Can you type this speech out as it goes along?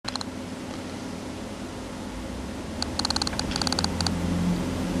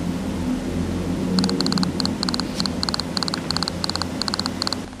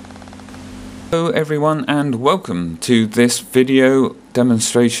Hello everyone and welcome to this video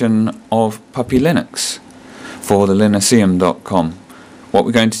demonstration of Puppy Linux for the Linuxeum.com. What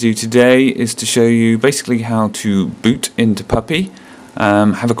we're going to do today is to show you basically how to boot into Puppy,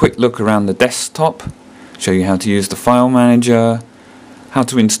 have a quick look around the desktop, show you how to use the file manager, how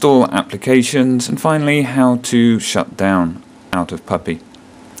to install applications, and finally how to shut down out of Puppy.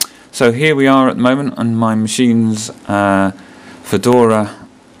 So here we are at the moment on my machine's Fedora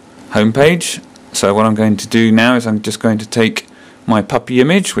homepage. So what I'm going to do now is I'm just going to take my Puppy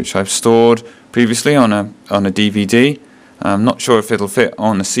image, which I've stored previously on a DVD. I'm not sure if it'll fit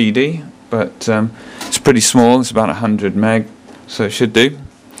on a CD, but it's pretty small. It's about 100 meg, so it should do.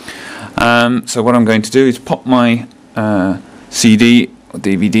 So what I'm going to do is pop my CD or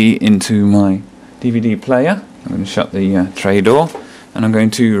DVD into my DVD player. I'm going to shut the tray door, and I'm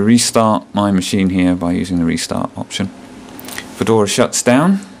going to restart my machine here by using the restart option. Fedora shuts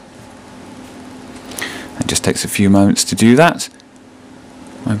down. It just takes a few moments to do that.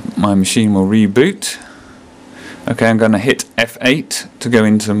 My machine will reboot. Okay, I'm going to hit F8 to go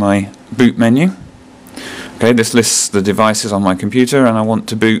into my boot menu. Okay, this lists the devices on my computer, and I want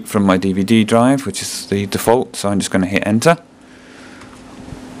to boot from my DVD drive, which is the default, so I'm just going to hit enter.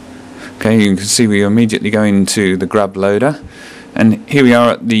 Okay, you can see we immediately go into the grub loader, and here we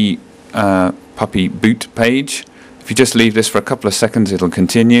are at the Puppy boot page. If you just leave this for a couple of seconds, it'll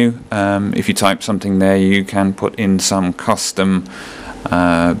continue. If you type something there, you can put in some custom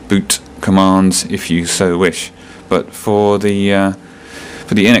boot commands if you so wish. But for the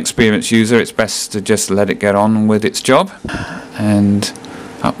inexperienced user, it's best to just let it get on with its job. And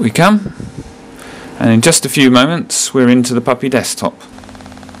up we come. And in just a few moments, we're into the Puppy desktop.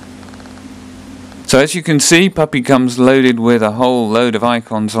 So as you can see, Puppy comes loaded with a whole load of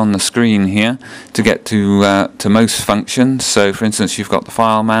icons on the screen here to get to most functions. So for instance, you've got the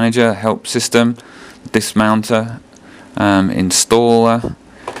file manager, help system, dismounter, installer,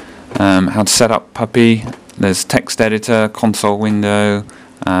 how to set up Puppy, there's text editor, console window,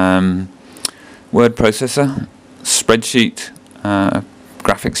 word processor, spreadsheet,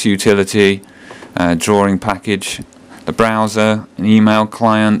 graphics utility, drawing package, the browser, an email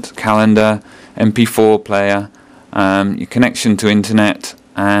client, calendar, MP4 player, your connection to internet,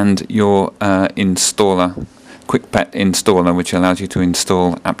 and your installer, QuickPet installer, which allows you to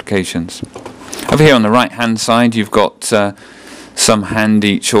install applications. Over here on the right hand side, you've got some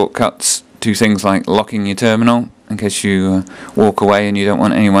handy shortcuts to things like locking your terminal in case you walk away and you don't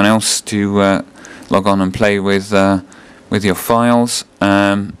want anyone else to log on and play with your files.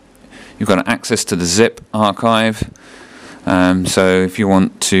 You've got access to the zip archive. So if you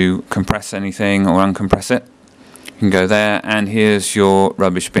want to compress anything or uncompress it, you can go there, and here's your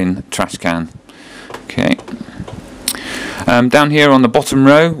rubbish bin trash can. Okay. Down here on the bottom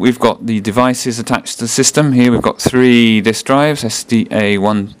row, we've got the devices attached to the system. Here we've got 3 disk drives, SDA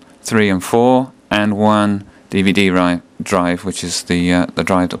 1, 3 and 4, and 1 DVD drive, which is the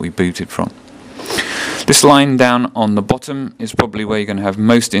drive that we booted from. This line down on the bottom is probably where you're going to have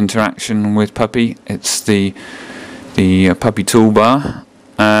most interaction with Puppy. It's the Puppy toolbar.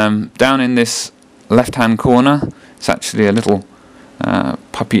 Down in this left hand corner, it's actually a little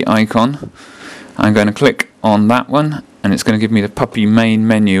Puppy icon. I'm going to click on that one, and it's going to give me the Puppy main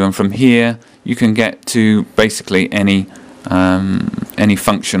menu, and from here you can get to basically any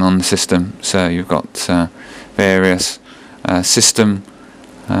function on the system. So you've got various system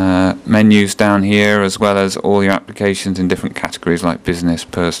menus down here, as well as all your applications in different categories like business,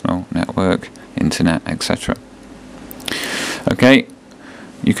 personal, network, internet, etc. Okay,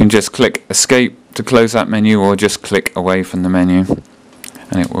 you can just click escape to close that menu, or just click away from the menu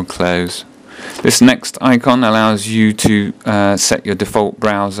and it will close. This next icon allows you to set your default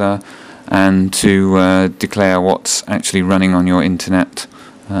browser and to declare what's actually running on your internet,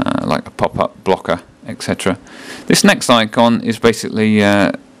 like a pop-up blocker, etc. This next icon is basically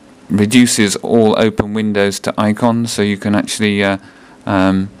reduces all open windows to icons, so you can actually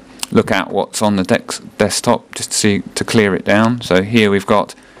look at what's on the desktop just to clear it down. So here we've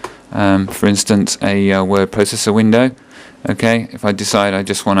got, for instance, a word processor window. Okay, if I decide I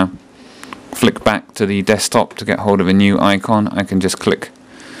just want to flick back to the desktop to get hold of a new icon, I can just click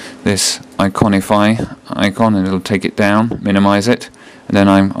this Iconify icon and it'll take it down, minimize it, and then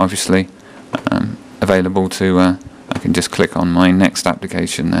I'm obviously available to, I can just click on my next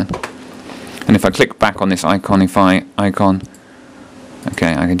application then. And if I click back on this Iconify icon,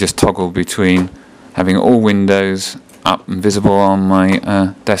 okay, I can just toggle between having all windows up and visible on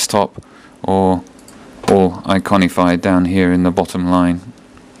my desktop, or all iconified down here in the bottom line.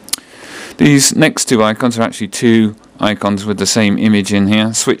 These next 2 icons are actually 2 icons with the same image in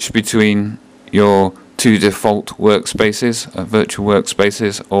here. Switch between your 2 default workspaces, virtual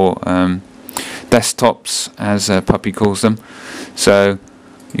workspaces, or desktops, as Puppy calls them. So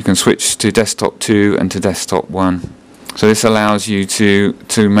you can switch to desktop 2 and to desktop 1. So this allows you to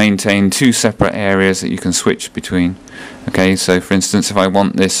maintain 2 separate areas that you can switch between. Okay, so for instance, if I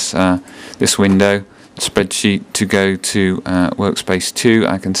want this this window spreadsheet to go to workspace 2,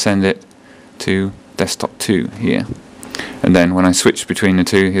 I can send it to desktop 2 here. And then when I switch between the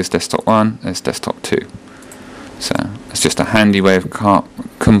two, here's desktop 1, there's desktop 2. So it's just a handy way of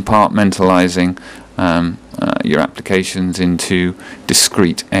compartmentalizing your applications into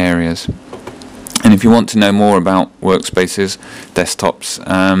discrete areas. And if you want to know more about workspaces, desktops,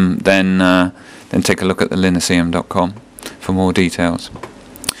 then take a look at the linuxeum.com for more details.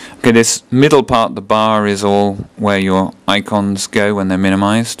 Okay, this middle part, the bar, is all where your icons go when they're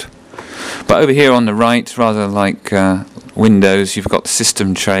minimized. But over here on the right, rather like Windows, you've got the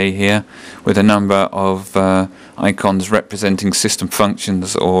system tray here with a number of icons representing system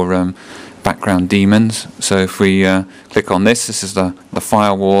functions or background daemons. So if we click on this is the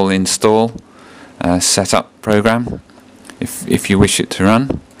firewall install setup program, if you wish it to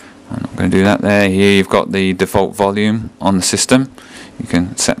run. I'm not going to do that there. Here you've got the default volume on the system. You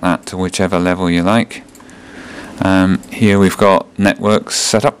can set that to whichever level you like. Here we've got network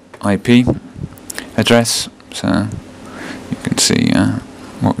setup, IP address, so you can see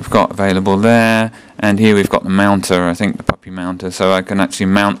what we've got available there. And here we've got the mounter, I think the Puppy mounter, so I can actually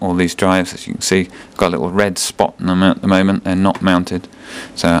mount all these drives. As you can see, I've got a little red spot on them at the moment. They're not mounted,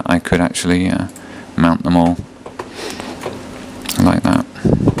 so I could actually mount them all like that.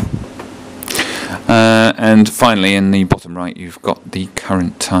 And finally, in the bottom right, you've got the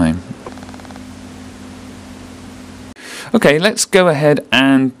current time. Okay, let's go ahead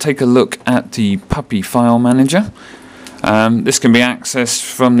and take a look at the Puppy file manager. This can be accessed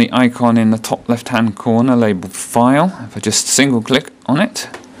from the icon in the top left hand corner labelled File. If I just single click on it,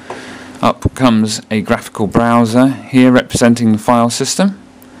 up comes a graphical browser here representing the file system.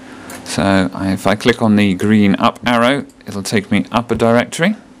 So if I click on the green up arrow, it'll take me up a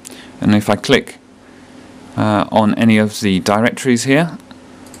directory, and if I click on any of the directories here,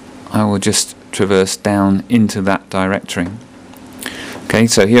 I will just traverse down into that directory. Okay,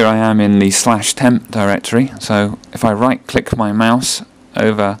 so here I am in the /temp directory. So if I right click my mouse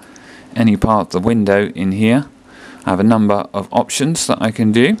over any part of the window in here, I have a number of options that I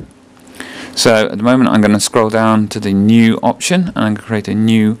can do. So at the moment I'm going to scroll down to the new option and I'm going to create a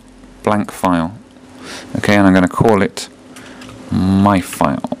new blank file. Okay, and I'm going to call it my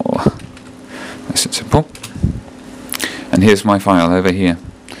file. Nice and simple. And here's my file over here.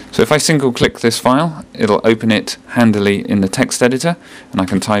 So if I single click this file, it'll open it handily in the text editor, and I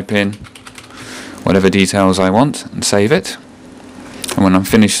can type in whatever details I want and save it. And when I'm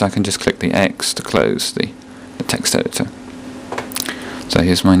finished, I can just click the X to close the text editor. So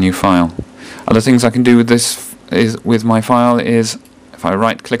here's my new file. Other things I can do with this with my file is, if I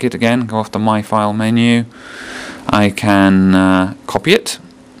right click it again, go off the My File menu, I can copy it.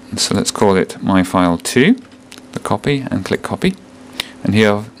 So let's call it My File 2, the copy, and click copy. And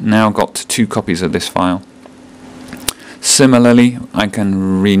here I've now got 2 copies of this file. Similarly, I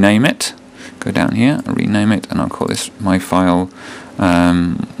can rename it. Go down here and rename it, and I'll call this My File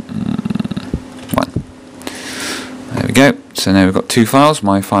 1. There we go. So now we've got 2 files,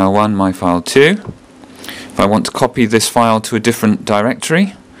 My File 1, My File 2. If I want to copy this file to a different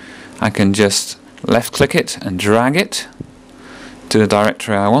directory, I can just left click it and drag it to the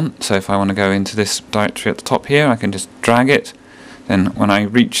directory I want. So if I want to go into this directory at the top here, I can just drag it. Then when I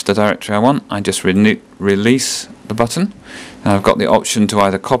reach the directory I want, I just release the button, and I've got the option to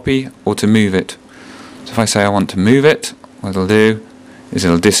either copy or to move it. So if I say I want to move it, what it'll do is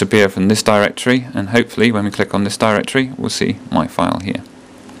it'll disappear from this directory, and hopefully when we click on this directory we'll see my file here.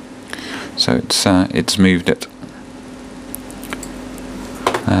 So it's moved it.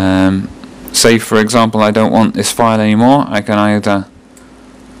 Say for example I don't want this file anymore, I can either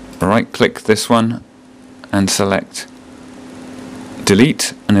right click this one and select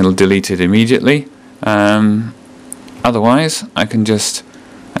delete, and it'll delete it immediately. Otherwise I can just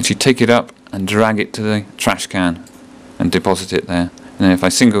actually take it up and drag it to the trash can and deposit it there. And then if I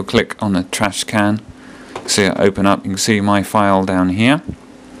single click on the trash can, see it open up, you can see my file down here,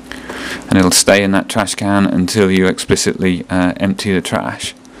 and it'll stay in that trash can until you explicitly empty the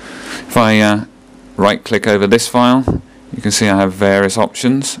trash. If I right click over this file, you can see I have various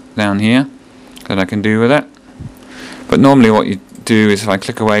options down here that I can do with it. But normally what you do is, if I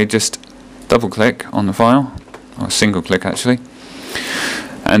click away, just double click on the file, or single click actually,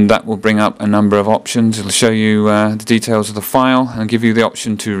 and that will bring up a number of options. It'll show you the details of the file and give you the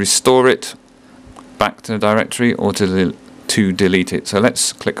option to restore it, back to the directory or to delete it. So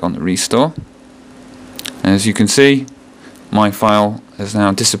let's click on the restore. And as you can see, my file has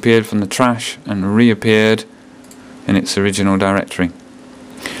now disappeared from the trash and reappeared in its original directory.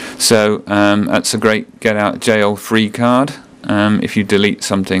 So that's a great get out jail free card. If you delete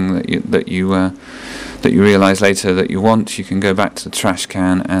something that you realise later that you want, you can go back to the trash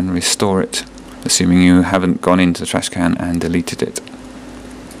can and restore it, assuming you haven't gone into the trash can and deleted it.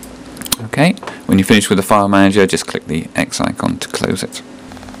 Okay, when you finish with the file manager, just click the X icon to close it.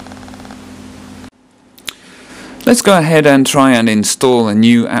 Let's go ahead and try and install a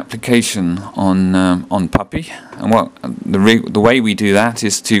new application on Puppy. And the way we do that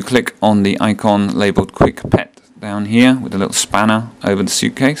is to click on the icon labelled Quick Pet down here with a little spanner over the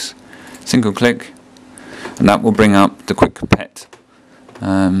suitcase. Single click, and that will bring up the Quick Pet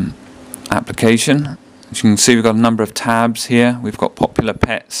application. As you can see, we've got a number of tabs here. We've got popular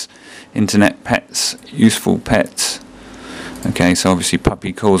pets, internet pets, useful pets. Okay, so obviously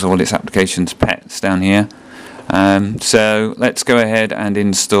Puppy calls all its applications pets down here. So let's go ahead and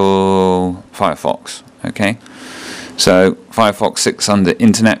install Firefox. Okay, so Firefox sits under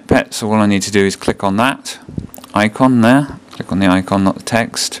internet pets, so all I need to do is click on that icon there. Click on the icon, not the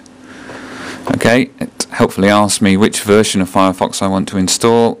text. Okay, it helpfully asks me which version of Firefox I want to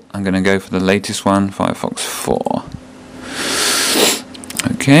install. I'm going to go for the latest one, Firefox 4.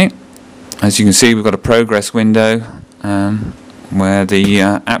 Okay, as you can see, we've got a progress window where the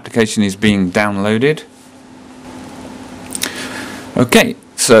application is being downloaded. Okay,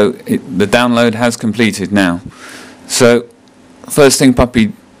 so the download has completed now. So first thing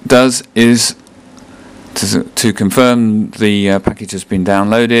Puppy does is to confirm the package has been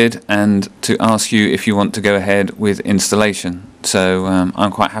downloaded and to ask you if you want to go ahead with installation. So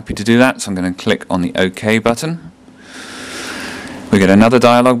I'm quite happy to do that, so I'm going to click on the OK button. We get another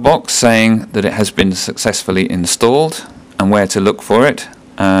dialog box saying that it has been successfully installed and where to look for it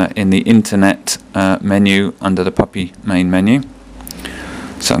in the Internet menu under the Puppy main menu.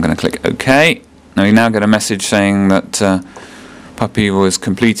 So I'm going to click OK. Now we now get a message saying that Puppy was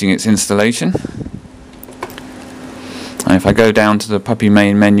completing its installation. And if I go down to the Puppy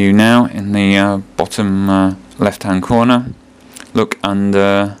main menu now, in the bottom left hand corner, look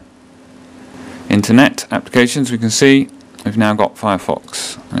under Internet Applications, we can see we've now got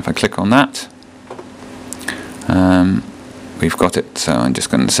Firefox. And if I click on that, we've got it. So I'm just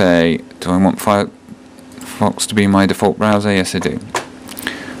going to say, do I want Firefox to be my default browser? Yes, I do.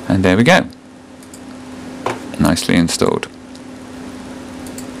 And there we go. Nicely installed.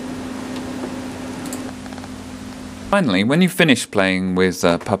 Finally, when you finish playing with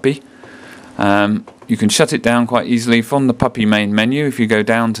Puppy, you can shut it down quite easily from the Puppy main menu. If you go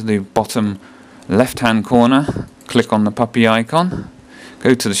down to the bottom left-hand corner, click on the Puppy icon,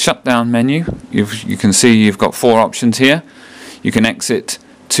 go to the shutdown menu. You can see you've got 4 options here. You can exit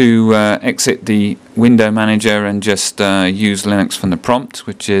the window manager and just use Linux from the prompt,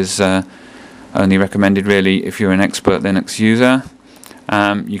 which is only recommended really if you're an expert Linux user.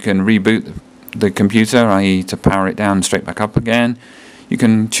 You can reboot the computer, i.e. to power it down straight back up again. You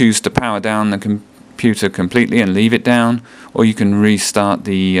can choose to power down the computer completely and leave it down, or you can restart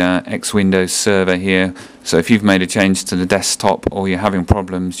the X Windows server here. So if you've made a change to the desktop or you're having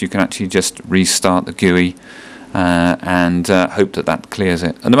problems, you can actually just restart the GUI and hope that that clears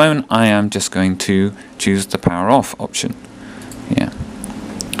it. At the moment I am just going to choose the power off option. Yeah.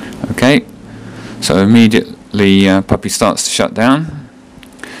 Okay, so immediately Puppy starts to shut down.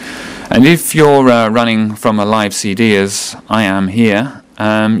 And if you're running from a live CD, as I am here,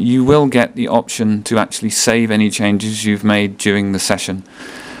 you will get the option to actually save any changes you've made during the session.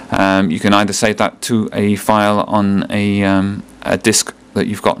 You can either save that to a file on a disk that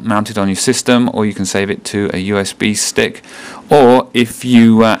you've got mounted on your system, or you can save it to a USB stick, or if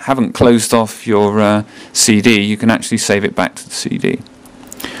you haven't closed off your CD, you can actually save it back to the CD.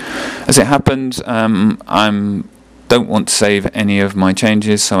 As it happens, I don't want to save any of my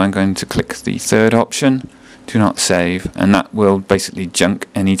changes, so I'm going to click the third option, do not save, and that will basically junk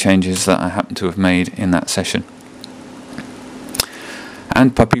any changes that I happen to have made in that session.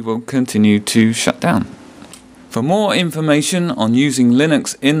 And Puppy will continue to shut down. For more information on using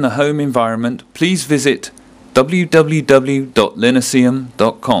Linux in the home environment, please visit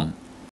www.linuxium.com.